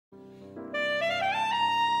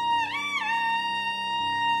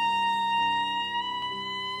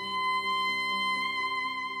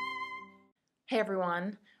Hey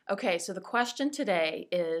everyone. Okay, so the question today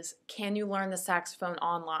is, can you learn the saxophone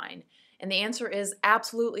online? And the answer is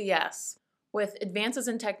absolutely yes. With advances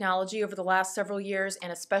in technology over the last several years, and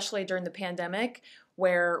especially during the pandemic,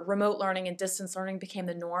 where remote learning and distance learning became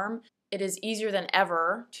the norm, it is easier than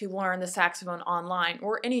ever to learn the saxophone online,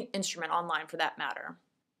 or any instrument online for that matter.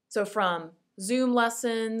 So from Zoom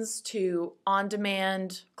lessons to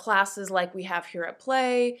on-demand classes like we have here at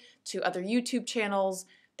Play, to other YouTube channels,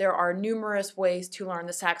 there are numerous ways to learn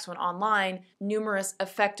the saxophone online, numerous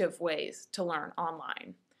effective ways to learn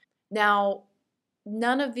online. Now,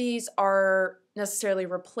 none of these are necessarily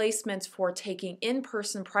replacements for taking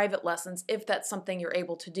in-person private lessons if that's something you're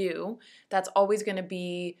able to do. That's always going to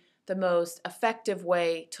be the most effective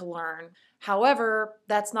way to learn. However,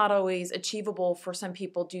 that's not always achievable for some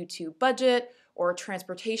people due to budget or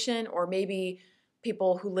transportation, or maybe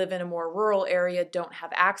people who live in a more rural area don't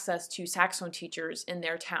have access to saxophone teachers in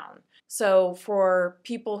their town. So for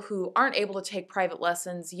people who aren't able to take private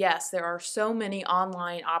lessons, yes, there are so many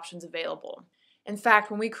online options available. In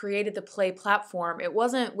fact, when we created the Play platform, it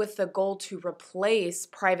wasn't with the goal to replace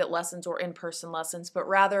private lessons or in-person lessons, but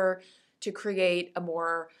rather to create a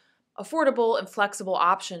more affordable and flexible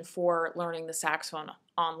option for learning the saxophone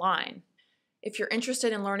online. If you're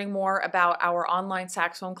interested in learning more about our online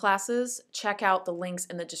saxophone classes, check out the links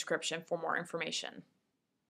in the description for more information.